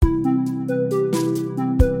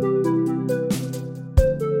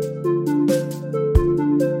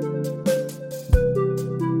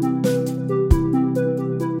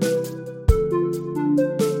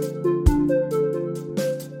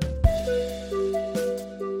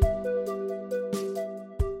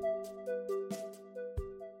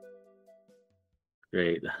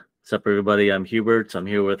Great. What's up, everybody? I'm Hubert. I'm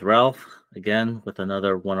here with Ralph again with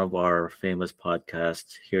another one of our famous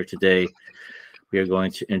podcasts. Here today, we are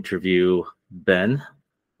going to interview Ben,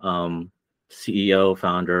 CEO,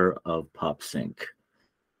 founder of Popsink.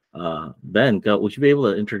 Ben, would you be able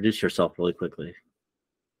to introduce yourself really quickly?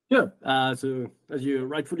 Yeah. So, as you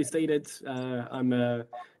rightfully stated, I'm the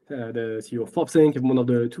CEO of Popsink. I'm one of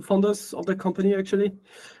the two founders of the company, actually.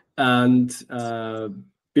 And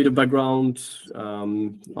bit of background,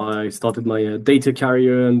 I started my data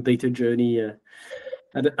career and data journey at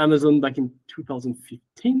Amazon back in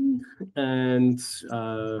 2015, and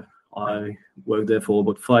I worked there for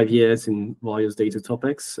about 5 years in various data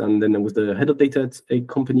topics, and then I was the head of data at a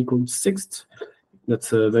company called Sixt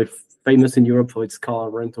that's very famous in Europe for its car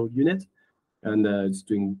rental unit, and it's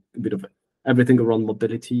doing a bit of everything around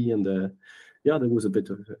mobility, and there was a bit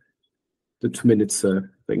of the 2 minutes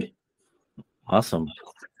thing. Awesome.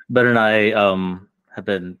 Ben and I have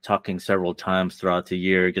been talking several times throughout the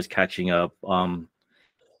year, just catching up,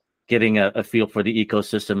 getting a feel for the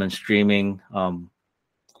ecosystem and streaming, and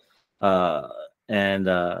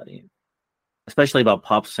especially about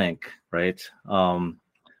Popsink, right? Can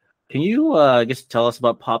you, I guess, tell us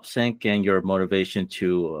about Popsink and your motivation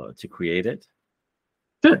to create it?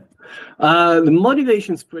 Sure. The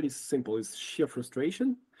motivation is pretty simple. It's sheer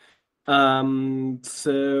frustration.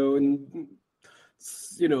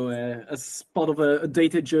 As part of a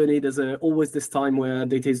data journey, there's always this time where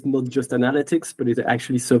data is not just analytics, but it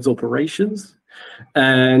actually serves operations.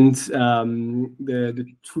 And the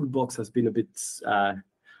toolbox has been a bit,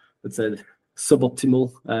 let's say,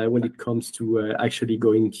 suboptimal when it comes to actually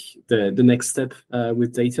going the next step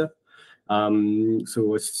with data.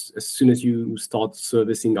 So as soon as you start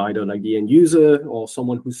servicing either like the end user or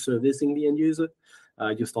someone who's servicing the end user,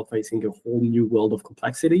 you start facing a whole new world of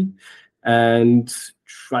complexity. And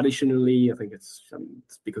traditionally, I think it's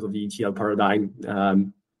because of the ETL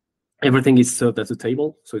paradigm, everything is served as a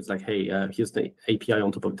table. So it's like, hey, here's the API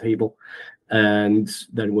on top of the table. And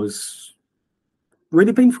that was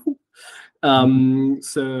really painful.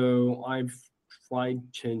 So I've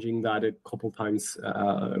tried changing that a couple times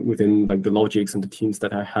within like the logics and the teams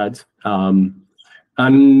that I had.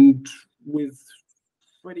 And with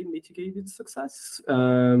pretty mitigated success.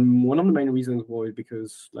 One of the main reasons was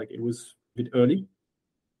because like it was a bit early,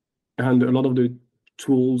 and a lot of the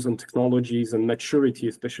tools and technologies and maturity,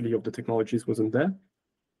 especially of the technologies, wasn't there.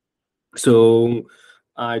 So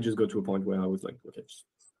I just got to a point where I was like, okay,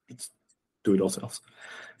 let's do it ourselves.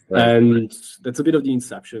 Right. And that's a bit of the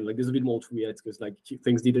inception. Like there's a bit more to it because like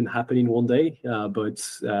things didn't happen in one day, but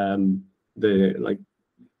it's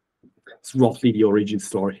roughly the origin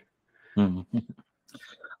story. Mm-hmm.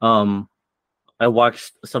 I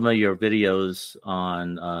watched some of your videos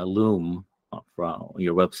on Loom from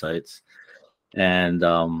your websites, and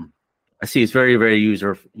I see it's very, very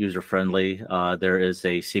user friendly. There is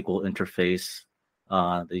a SQL interface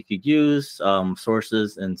that you could use,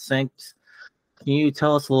 sources and syncs. Can you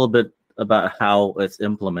tell us a little bit about how it's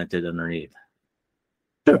implemented underneath?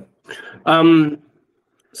 Sure.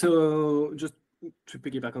 So just to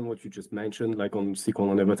piggyback on what you just mentioned, like on SQL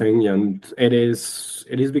and everything, and it is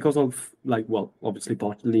because of like, well, obviously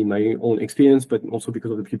partly my own experience, but also because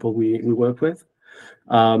of the people we work with.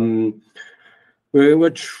 We're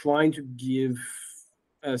trying to give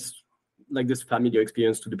us like this familiar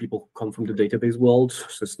experience to the people who come from the database world.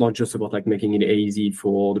 So it's not just about like making it easy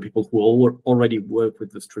for the people who already work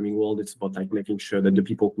with the streaming world. It's about like making sure that the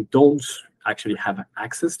people who don't actually have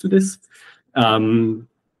access to this.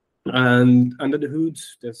 And under the hood,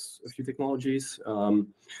 there's a few technologies.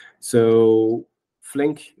 So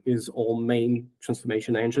Flink is our main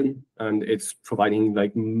transformation engine, and it's providing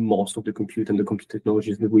like most of the compute and the compute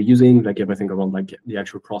technologies that we're using, like everything around like the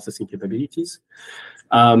actual processing capabilities.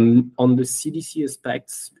 On the CDC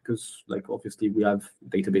aspects, because like obviously we have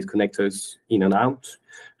database connectors in and out,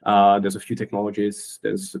 there's a few technologies.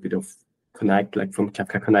 There's a bit of Connect, like from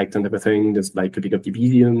Kafka Connect and everything. There's like a bit of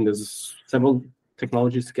Division. There's several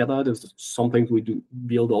technologies together. There's some things we do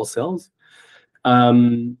build ourselves.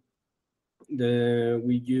 We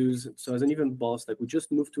use, so as an event boss, like we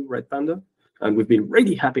just moved to Red Panda, and we've been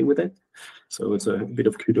really happy with it. So it's a bit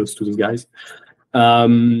of kudos to those guys.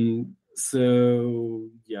 So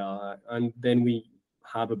yeah, and then we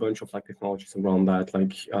have a bunch of like technologies around that.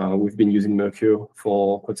 Like we've been using Mercure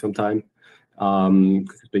for quite some time.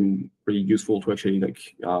 It's been really useful to actually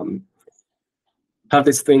like have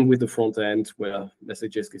this thing with the front end where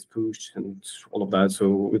messages get pushed and all of that.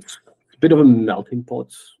 So it's a bit of a melting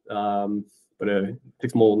pot, but it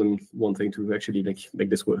takes more than one thing to actually like make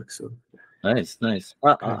this work. So nice. Maybe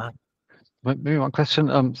one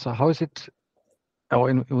question. So how is it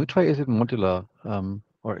in which way is it modular?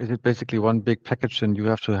 Or is it basically one big package and you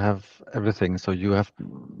have to have everything? So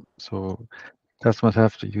customers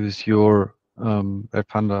have to use your Red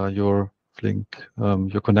Panda, your Flink,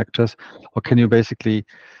 your connectors, or can you basically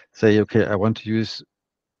say, okay, I want to use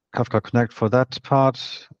Kafka Connect for that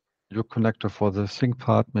part, your connector for the sync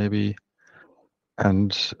part, maybe,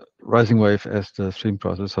 and Rising Wave as the stream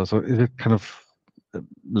processor. So is it kind of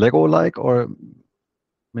Lego-like or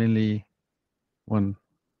mainly one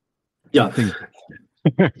thing?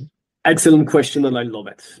 Excellent question, and I love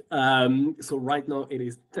it. So right now, it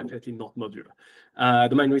is definitely not modular.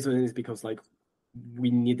 The main reason is because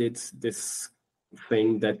we needed this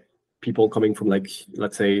thing that people coming from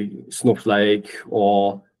let's say Snowflake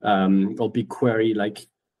or BigQuery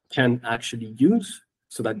can actually use,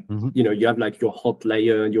 so that you have your hot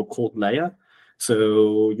layer and your cold layer.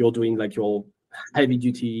 So you're doing your heavy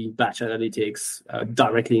duty batch analytics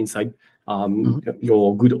directly inside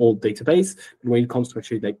your good old database. When it comes to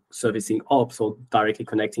actually servicing ops or directly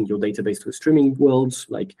connecting your database to a streaming world,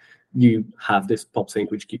 you have this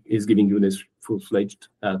PopSync, which is giving you this full-fledged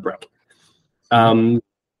break.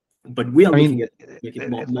 But we are looking at making it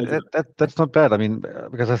more modular. That's not bad. I mean,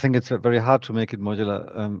 because I think it's very hard to make it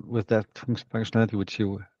modular with that functionality which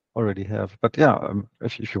you already have. But yeah,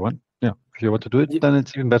 if you want to do it, then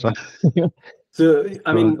it's even better. So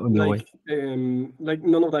I mean,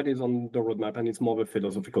 none of that is on the roadmap, and it's more of a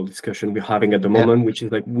philosophical discussion we're having at the moment, which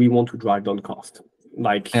is we want to drive down cost.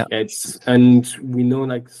 And we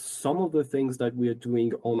know some of the things that we are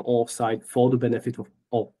doing on our side for the benefit of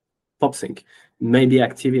PopSync may be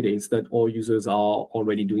activities that our users are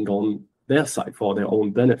already doing on their side for their own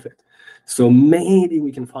benefit. So maybe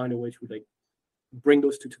we can find a way to bring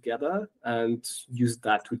those two together and use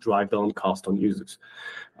that to drive down cost on users.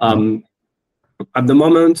 At the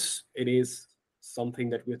moment, it is something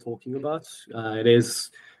that we're talking about. It is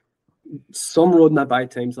some roadmap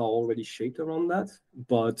items are already shaped around that,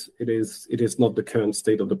 but it is not the current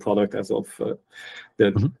state of the product as of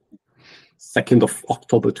the 2nd of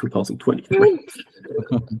October 2023.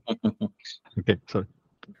 Okay, sorry.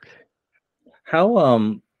 How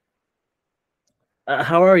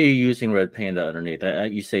are you using Red Panda underneath?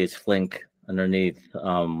 You say it's Flink underneath.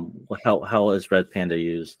 How is Red Panda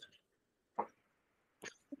used?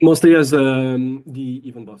 Mostly as the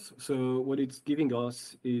event bus. So what it's giving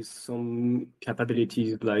us is some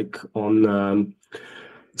capabilities on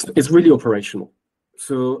it's really operational.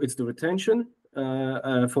 So it's the retention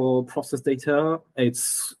for process data.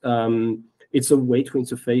 It's a way to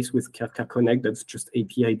interface with Kafka Connect that's just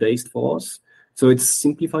API based for us. So it's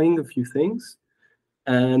simplifying a few things.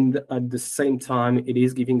 And at the same time, it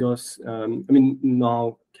is giving us,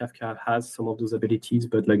 now Kafka has some of those abilities,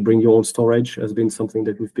 but bring your own storage has been something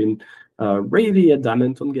that we've been really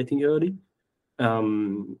adamant on getting early.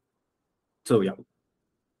 So yeah.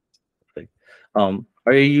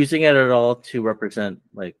 Are you using it at all to represent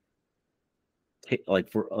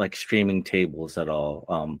streaming tables at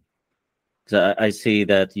all? So I see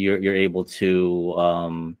that you're able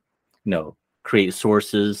to create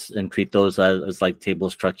sources and treat those as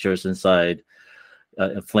table structures inside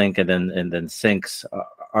Flink, and then sinks.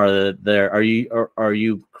 Are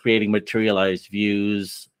you creating materialized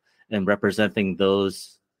views and representing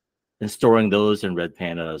those and storing those in Red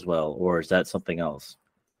Panda as well, or is that something else?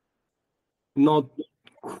 Not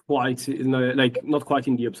quite, not quite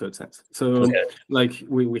in the absurd sense. So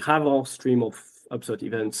we have our stream of absurd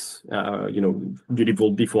events,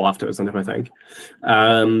 beautiful before, afters, and everything.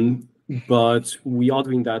 But we are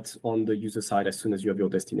doing that on the user side as soon as you have your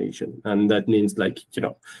destination, and that means it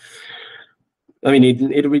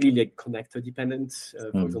really connector dependent.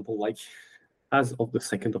 For example, as of the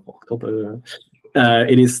 2nd of October,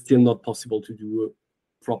 it is still not possible to do a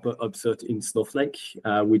proper upsert in Snowflake,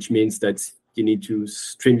 which means that you need to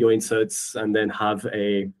stream your inserts and then have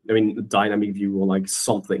a dynamic view or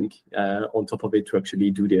something on top of it to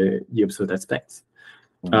actually do the upsert aspect.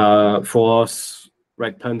 For us,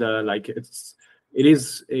 Red Panda, it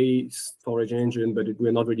is a storage engine, but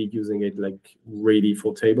we're not really using it ready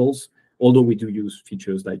for tables. Although we do use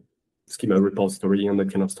features like schema repository and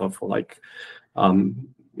that kind of stuff for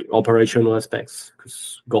operational aspects,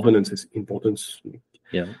 because governance is important.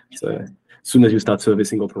 Yeah. So as soon as you start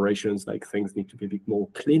servicing operations, things need to be a bit more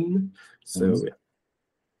clean. So yeah.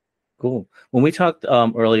 Cool. When we talked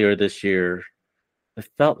earlier this year, it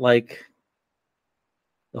felt like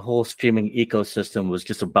the whole streaming ecosystem was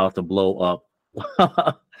just about to blow up.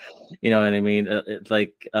 You know what I mean? It's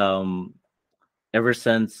ever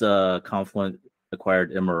since Confluent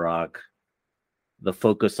acquired Immerok, the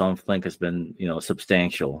focus on Flink has been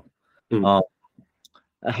substantial.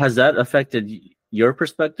 Has that affected your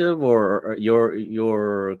perspective, or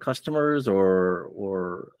your customers,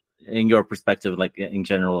 or in your perspective, like in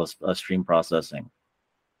general, stream processing?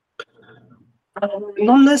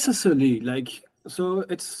 Not necessarily. Like, so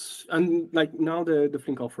it's, and like now the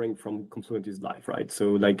Flink offering from Confluent is live, right?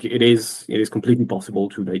 So like it is completely possible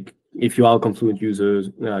to, like, if you are a Confluent user,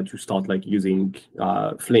 to start like using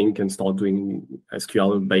Flink and start doing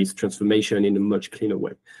SQL based transformation in a much cleaner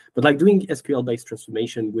way. But like doing SQL based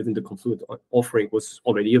transformation within the Confluent offering was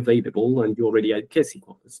already available, and you already had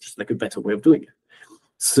KSQL. It's just like a better way of doing it.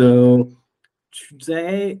 So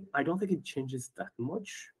today, I don't think it changes that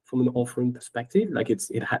much from an offering perspective. Like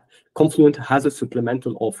Confluent has a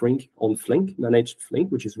supplemental offering on Flink, managed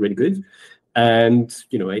Flink, which is really good. And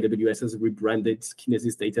AWS has rebranded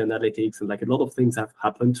Kinesis Data Analytics, and like a lot of things have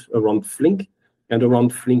happened around Flink and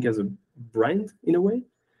around Flink as a brand in a way.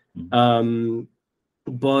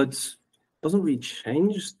 But doesn't really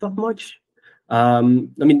change that much. I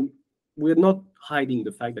mean, we're not hiding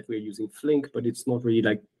the fact that we're using Flink, but it's not really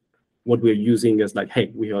like what we're using as like,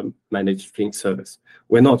 hey, we are a managed Flink service.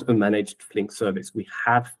 We're not a managed Flink service. We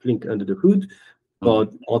have Flink under the hood,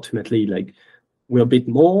 but ultimately, like, we're a bit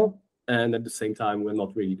more, and at the same time, we're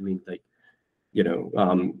not really doing like,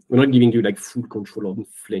 we're not giving you like full control on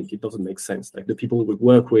Flink. It doesn't make sense. Like the people we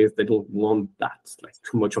work with, they don't want that. Like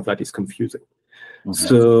too much of that is confusing.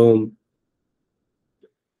 So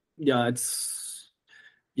yeah, it's,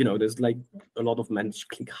 there's like a lot of managed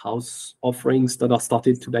ClickHouse offerings that are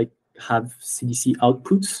started to like have CDC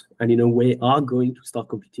outputs, and in a way are going to start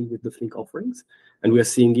competing with the Flink offerings, and we're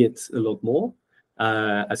seeing it a lot more.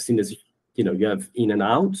 As soon as you have in and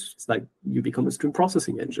out, it's like you become a stream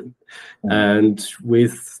processing engine. And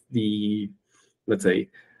with let's say,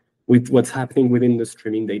 with what's happening within the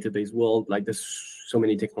streaming database world, like there's so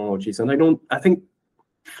many technologies, and I think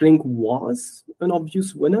Flink was an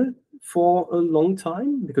obvious winner for a long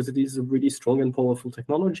time because it is a really strong and powerful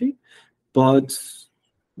technology. But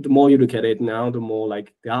the more you look at it now, the more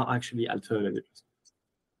like there are actually alternatives.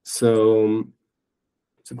 So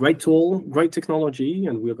it's a great tool, great technology,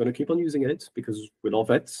 and we're going to keep on using it because we love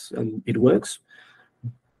it and it works.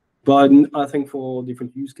 But I think for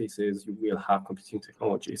different use cases, you will have competing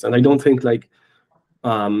technologies. And I don't think like,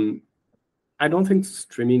 I don't think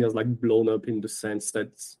streaming has like blown up in the sense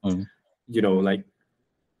that, like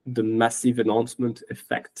the massive announcement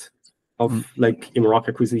effect of like Imrock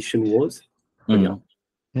acquisition was.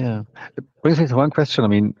 Yeah, it brings me to one question. I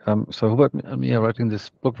mean, so Hubert and me are writing this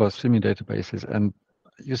book about streaming databases, and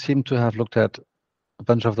you seem to have looked at a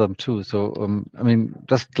bunch of them too. So, I mean,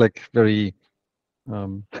 just like very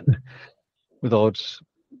without,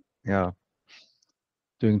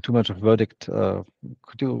 doing too much of verdict,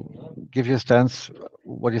 could you give your stance?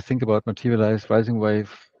 What do you think about Materialize, Rising Wave?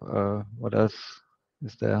 What else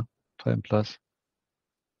is there? Time Plus.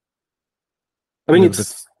 I mean,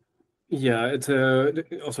 it's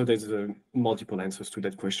also there's multiple answers to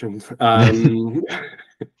that question.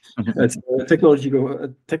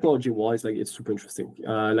 Technology-wise, like it's super interesting.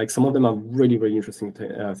 Like some of them are really, really interesting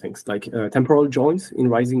things. Like temporal joins in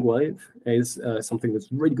Rising Wave is something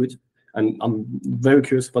that's really good, and I'm very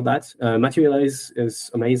curious about that. Materialize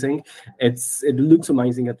is amazing. It looks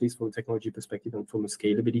amazing, at least from a technology perspective and from a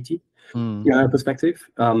scalability perspective.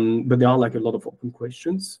 But there are like a lot of open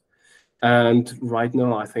questions. And right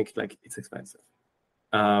now, I think like it's expensive.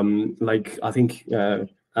 Like I think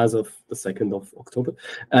as of the 2nd of October,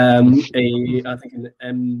 I think an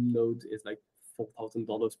M node is like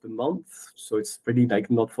 $4,000 per month. So it's really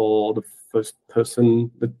like not for the first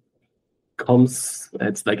person that comes.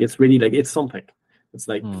 It's really like it's something. It's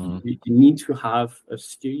like you need to have a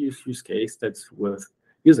serious use case that's worth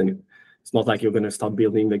using it. It's not like you're going to start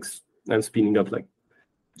building like and spinning up like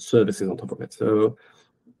services on top of it. So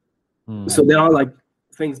there are like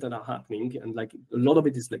things that are happening, and like a lot of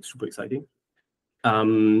it is like super exciting.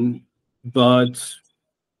 But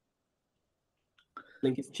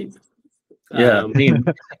Flink is cheap. Yeah, I mean,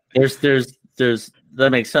 there's that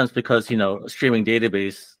makes sense because streaming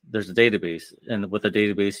database, there's a database, and with a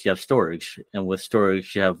database you have storage, and with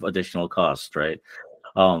storage you have additional costs, right?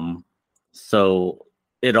 So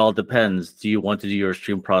it all depends. Do you want to do your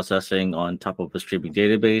stream processing on top of a streaming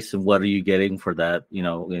database, and what are you getting for that?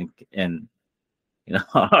 And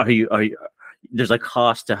are you there's a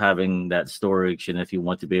cost to having that storage, and if you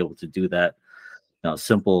want to be able to do that,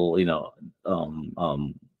 simple,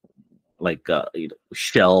 like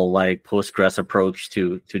shell like Postgres approach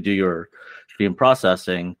to do your stream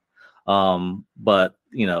processing, but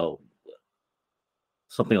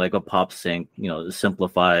something like a Popsink,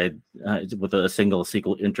 simplified with a single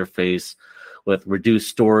SQL interface with reduced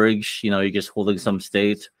storage. You're just holding some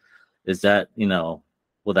state, is that,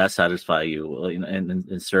 will that satisfy you,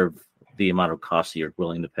 and serve the amount of cost you're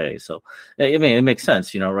willing to pay? So, I mean, it makes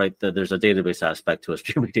sense, right? That there's a database aspect to a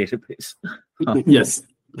streaming database. Yes,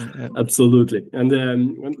 Yeah. absolutely. And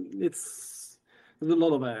there's a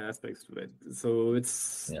lot of aspects to it. So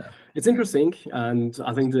it's interesting, and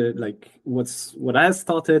I think that what has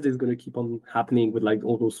started is going to keep on happening with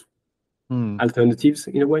all those alternatives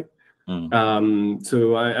in a way.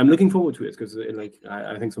 So I'm looking forward to it, because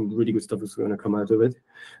I think some really good stuff is going to come out of it.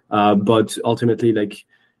 But ultimately,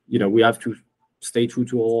 we have to stay true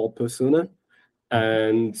to our persona,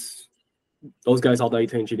 and those guys are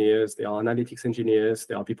data engineers, they are analytics engineers,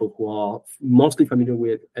 they are people who are mostly familiar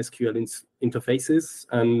with SQL interfaces,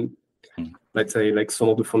 and let's say some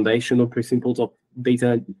of the foundational principles of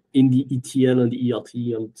data in the ETL and the ERT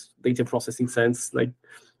and data processing sense, like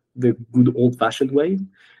the good old-fashioned way.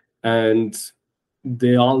 And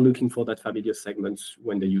they are looking for that familiar segment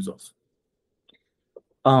when they use us.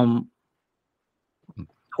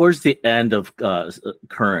 Towards the end of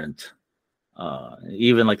current,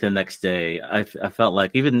 even the next day, I felt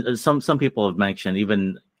like even some people have mentioned,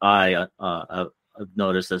 even I've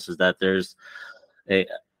noticed this, is that there's a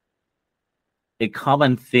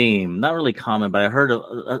common theme, not really common, but I heard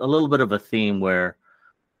a little bit of a theme where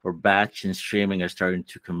batch and streaming are starting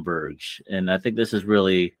to converge. And I think this is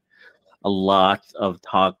really a lot of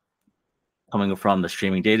talk coming from the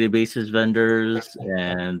streaming databases vendors.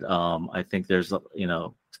 And I think there's,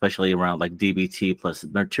 especially around DBT plus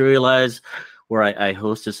Materialize, where I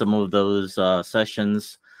hosted some of those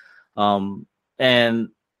sessions. And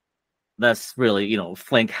that's really,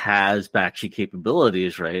 Flink has batchy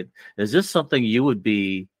capabilities, right? Is this something you have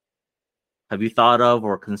you thought of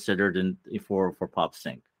or considered for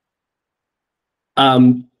Popsink?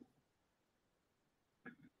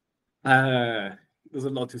 There's a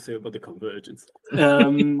lot to say about the convergence. I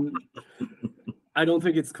don't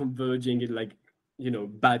think it's converging in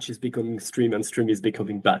batch is becoming stream and stream is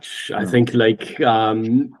becoming batch. I think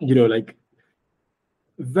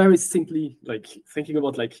very simply, thinking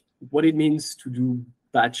about what it means to do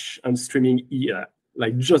batch and streaming EL,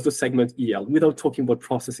 just the segment EL, without talking about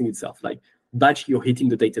processing itself. Batch, you're hitting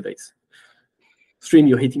the database. Stream,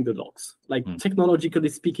 you're hitting the logs. Technologically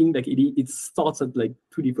speaking, it starts at two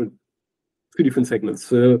different segments.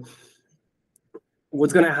 So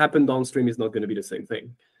what's going to happen downstream is not going to be the same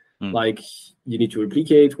thing. You need to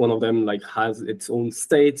replicate. One of them has its own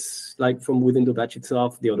states from within the batch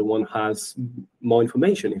itself. The other one has more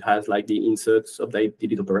information. It has the inserts, update,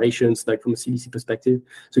 delete operations, from a CDC perspective.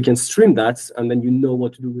 So you can stream that, and then you know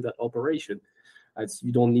what to do with that operation. As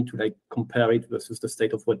you don't need to compare it versus the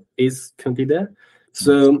state of what is currently there.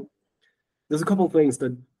 So there's a couple of things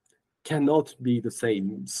that cannot be the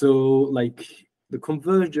same. So the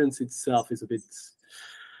convergence itself is a bit,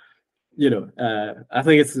 I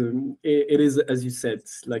think it is, as you said,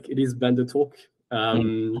 it is vendor talk. I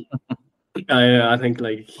think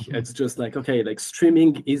it's just okay,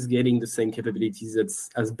 streaming is getting the same capabilities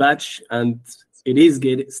as batch, and it is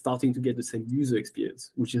starting to get the same user experience,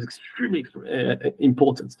 which is extremely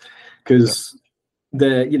important, because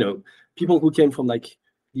the people who came from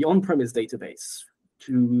the on-premise database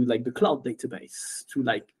to the cloud database to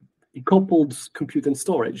coupled compute and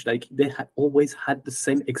storage, they had always had the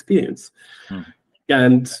same experience,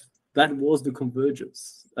 and that was the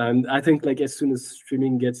convergence. And I think as soon as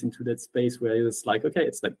streaming gets into that space where it's okay,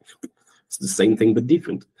 it's the same thing but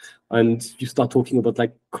different, and you start talking about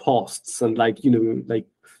costs and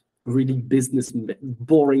really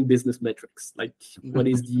boring business metrics, what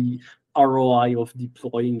is the ROI of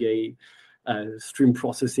deploying a stream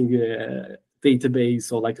processing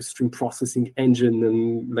database or a stream processing engine,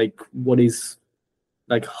 and what is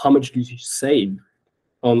how much do you save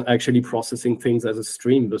on actually processing things as a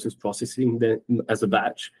stream versus processing them as a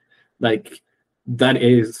batch. That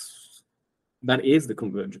is the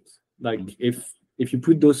convergence. If you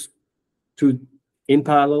put those two in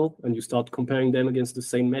parallel and you start comparing them against the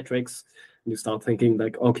same metrics, and you start thinking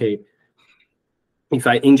okay, if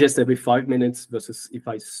I ingest every 5 minutes versus if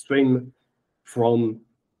I stream from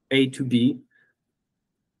A to B,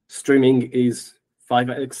 streaming is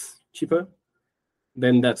 5x cheaper,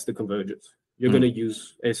 then that's the convergence. You're going to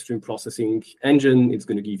use a stream processing engine. It's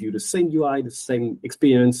going to give you the same UI, the same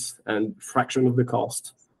experience, and fraction of the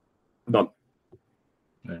cost. Done.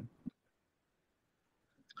 Right.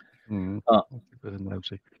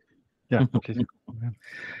 Yeah, please.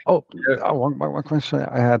 Oh, one question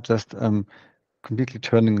I had, just completely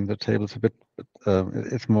turning the tables a bit.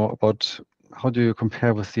 It's more about how do you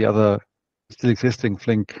compare with the other still existing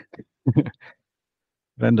Flink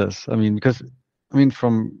vendors? I mean, because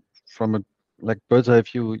from a bird's eye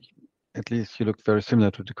view, at least you look very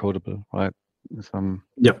similar to Decodable, right? In some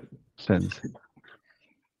Yeah. sense.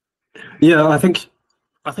 Yeah, I think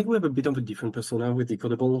we have a bit of a different persona with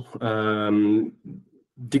Decodable.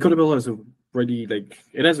 Decodable has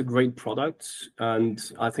it has a great product, and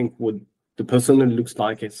I think what the persona looks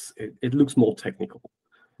like is it looks more technical.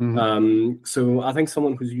 So I think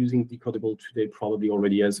someone who's using Decodable today probably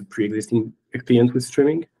already has a pre-existing experience with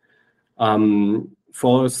streaming.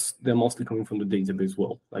 For us, they're mostly coming from the database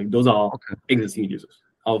world. Like those are existing users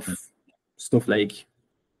of Snowflake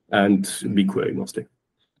and BigQuery mostly.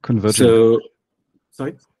 Converging. So,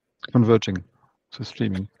 sorry? Converging to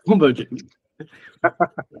streaming. Converging.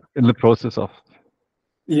 In the process of.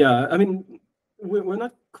 Yeah, I mean, we're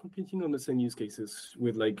not competing on the same use cases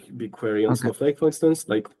with like BigQuery and Snowflake, for instance.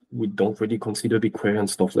 Like we don't really consider BigQuery and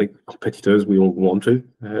Snowflake competitors. We don't want to.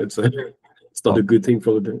 It's not a good thing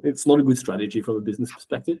it's not a good strategy from a business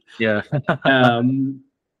perspective. Yeah.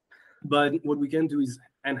 But what we can do is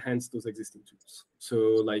enhance those existing tools. So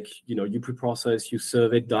like, you preprocess, you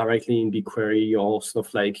serve it directly in BigQuery or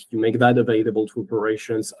Snowflake, you make that available to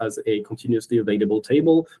operations as a continuously available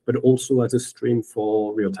table, but also as a stream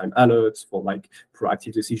for real-time alerts, for like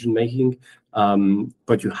proactive decision-making.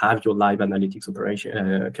 But you have your live analytics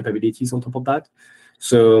operation capabilities on top of that.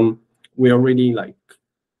 So we are really like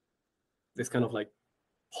this kind of like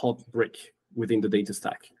hot brick within the data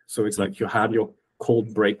stack. So it's like you have your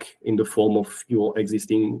cold brick in the form of your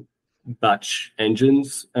existing batch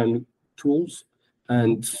engines and tools,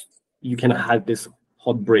 and you can have this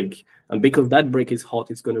hot brick. And because that brick is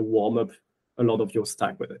hot, it's going to warm up a lot of your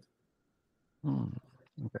stack with it.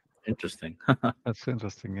 Okay. Interesting. That's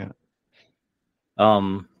interesting, yeah.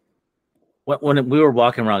 When we were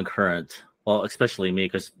walking around Current, well, especially me,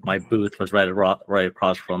 because my booth was right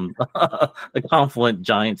across from the Confluent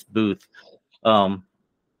Giants booth.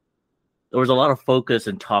 There was a lot of focus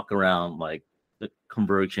and talk around like the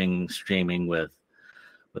converging streaming with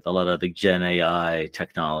a lot of the Gen AI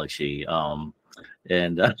technology.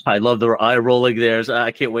 And I love the eye rolling there. So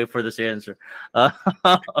I can't wait for this answer. But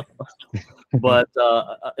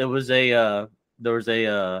it was there was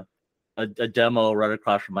a demo right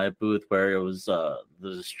across from my booth where it was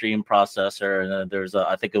the stream processor, and then there's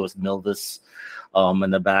I think it was Milvis in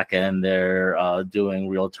the back end there doing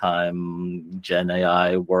real time Gen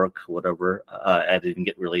AI work, whatever. I didn't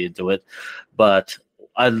get really into it, but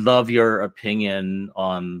I love your opinion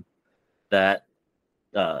on that.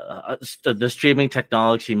 The streaming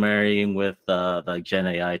technology marrying with the Gen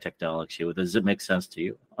AI technology. Does it make sense to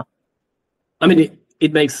you? I mean,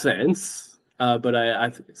 it makes sense, but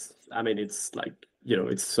I mean, it's like,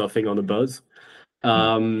 it's surfing on a buzz.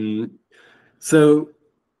 So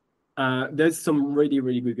there's some really,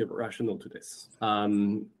 really good rationale to this.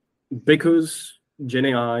 Because Gen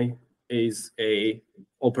AI is a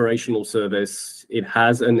operational service, it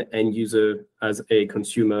has an end user as a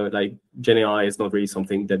consumer. Like Gen AI is not really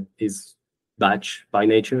something that is batch by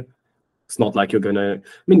nature. It's not like you're gonna, I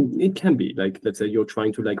mean, it can be like, let's say you're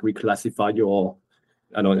trying to like reclassify your,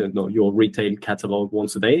 I don't know, your retail catalog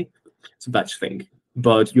once a day. It's a batch thing.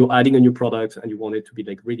 But you're adding a new product and you want it to be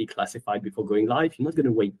like really classified before going live. You're not going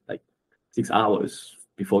to wait like 6 hours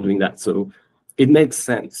before doing that. So it makes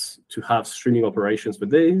sense to have streaming operations for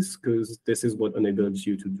this, because this is what enables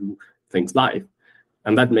you to do things live.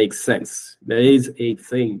 And that makes sense. There is a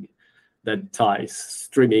thing that ties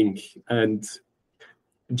streaming and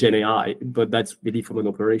Gen AI, but that's really from an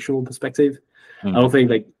operational perspective. I don't think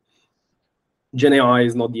like Gen AI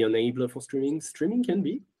is not the enabler for streaming. Streaming can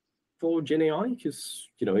be for Gen AI, because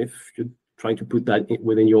if you're trying to put that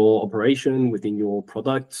within your operation, within your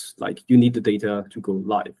product, like you need the data to go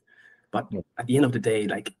live. But at the end of the day,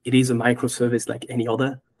 like it is a microservice like any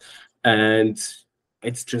other, and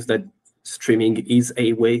it's just that streaming is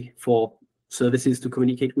a way for services to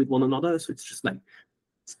communicate with one another. So it's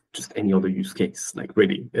just any other use case. Like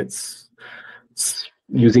really, it's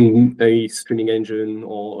using a streaming engine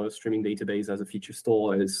or a streaming database as a feature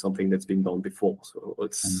store is something that's been done before. So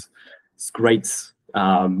it's great.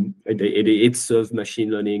 It serves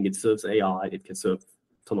machine learning, it serves AI, it can serve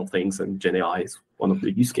a ton of things, and Gen AI is one of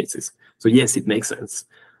the use cases. So yes, it makes sense,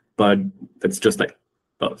 but that's just like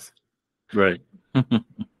both. Right.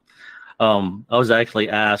 I was actually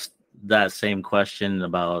asked that same question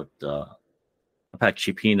about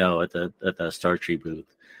Apache Pinot at the Star Tree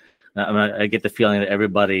booth. I mean, I get the feeling that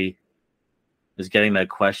everybody is getting that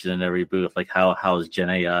question in every booth, like how is Gen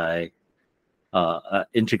AI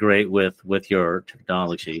integrate with your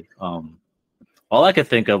technology? All I could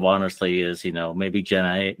think of, honestly, is maybe Gen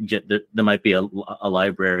AI. There might be a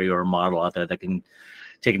library or a model out there that can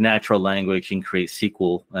take natural language and create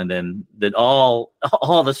SQL, and then all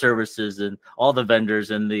the services and all the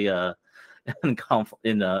vendors in the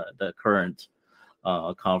the current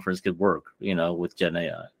conference could work, with Gen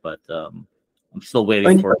AI. But I'm still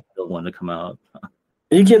waiting for the one to come out.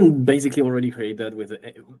 You can basically already create that with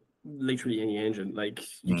literally any engine. Like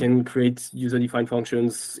you can create user-defined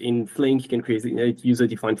functions in Flink. You can create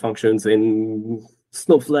user-defined functions in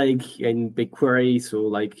Snowflake and BigQuery. So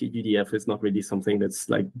like UDF is not really something that's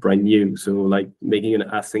like brand new. So like making an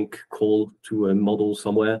async call to a model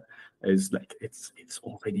somewhere is like it's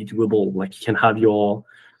already doable. Like you can have your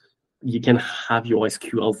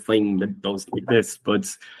SQL thing that does like this, but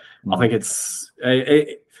I think it's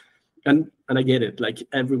and I get it. Like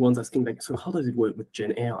everyone's asking, like, so how does it work with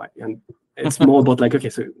Gen AI? And it's more about like, okay,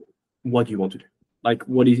 so what do you want to do? Like,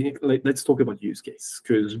 what is it? Like, let's talk about use case,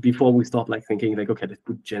 because before we start like thinking like, okay, let's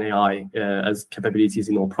put Gen AI as capabilities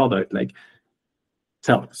in our product. Like,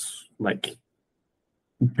 tell us, like,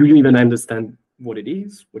 do you even understand what it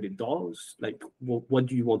is, what it does? Like, what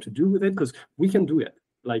do you want to do with it? Because we can do it.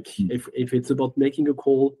 Like, if it's about making a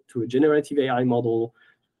call to a generative AI model,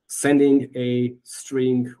 sending a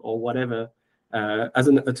string or whatever as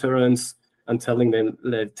an utterance, and telling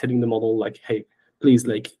the model like, hey, please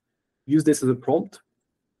like use this as a prompt,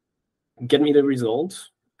 get me the result,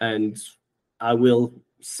 and I will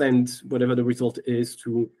send whatever the result is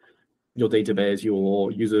to your database,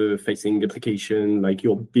 your user-facing application, like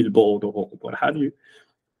your billboard or what have you.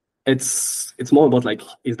 It's more about like,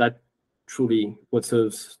 is that truly what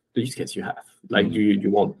serves the use case you have? Like, you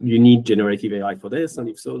need generative AI for this? And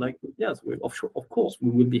if so, like, yes, of course,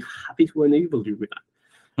 we will be happy to enable you with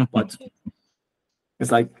that. But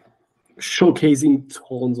it's like showcasing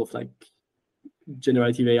tons of like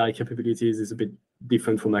generative AI capabilities is a bit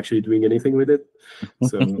different from actually doing anything with it.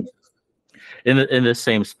 So, in the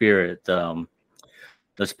same spirit, does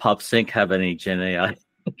Popsink have any Gen AI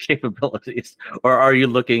capabilities, or are you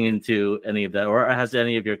looking into any of that, or has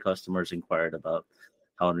any of your customers inquired about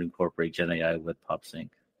how to incorporate Gen AI with Popsink?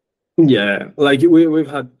 Yeah, like we've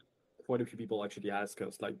had quite a few people actually ask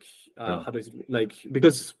us, like, how does it, like,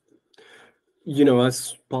 because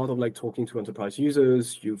as part of like talking to enterprise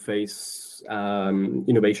users, you face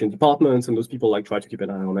innovation departments, and those people like try to keep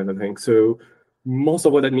an eye on everything. So most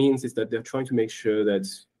of what that means is that they're trying to make sure that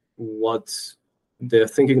what they're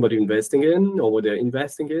thinking about investing in, or what they're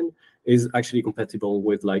investing in, is actually compatible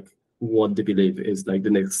with like what they believe is like the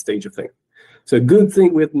next stage of thing. So a good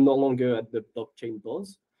thing with no longer at the blockchain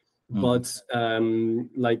does, but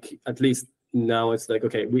like at least now it's like,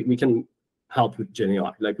 okay, we can help with Gen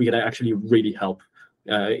AI. Like we can actually really help.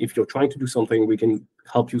 If you're trying to do something, we can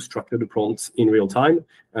help you structure the prompts in real time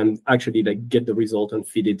and actually like get the result and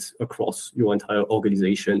feed it across your entire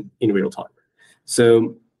organization in real time.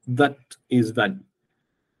 So that is that.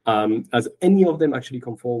 Has any of them actually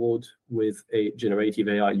come forward with a generative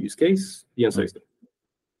AI use case? The answer is no.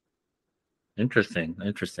 Interesting.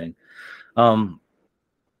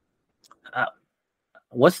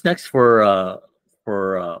 What's next for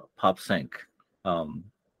Popsink?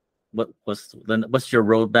 What's your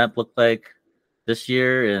roadmap look like this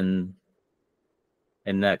year and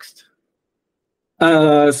next?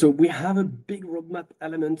 So we have a big roadmap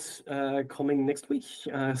element coming next week.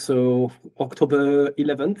 So October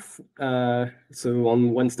 11th. So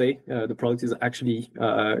on Wednesday, the product is actually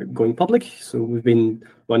going public. So we've been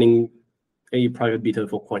running a private beta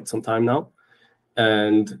for quite some time now,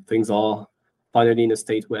 and things are finally in a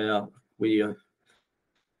state where we are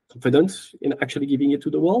confident in actually giving it to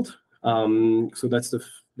the world. So that's the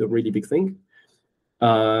really big thing.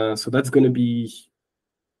 So that's going to be,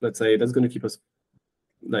 let's say, that's going to keep us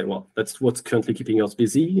that's what's currently keeping us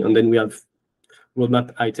busy. And then we have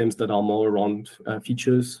roadmap items that are more around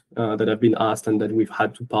features that have been asked and that we've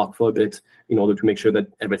had to park for a bit in order to make sure that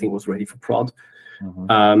everything was ready for prod.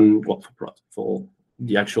 For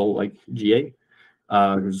the actual like GA.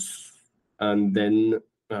 And then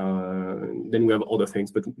we have other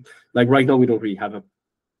things. But like right now, we don't really have a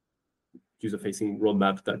user-facing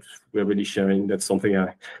roadmap that we're really sharing. That's something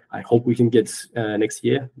I hope we can get next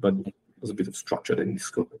year, but there's a bit of structure that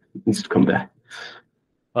needs to come there.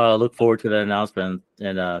 Look forward to that announcement,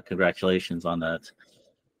 and congratulations on that.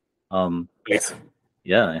 Thanks.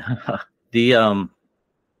 Yeah. The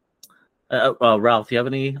Ralph, do you have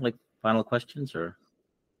any like final questions or?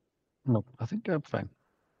 No, I think I'm fine.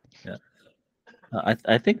 Yeah,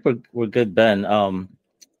 I think we're good, Ben.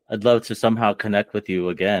 I'd love to somehow connect with you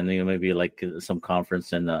again. Maybe like some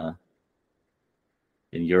conference in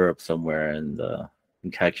Europe somewhere, and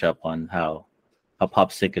catch up on how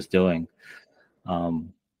Popsink is doing.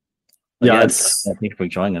 Thank you for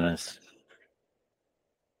joining us.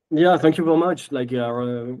 Yeah, thank you very much. Like,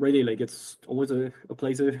 really, like, it's always a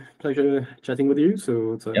pleasure chatting with you.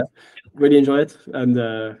 So it's really enjoy it, and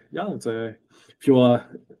yeah, it's if you are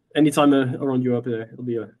anytime around Europe, it'll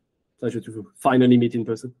be a pleasure to finally meet in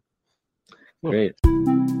person. Great.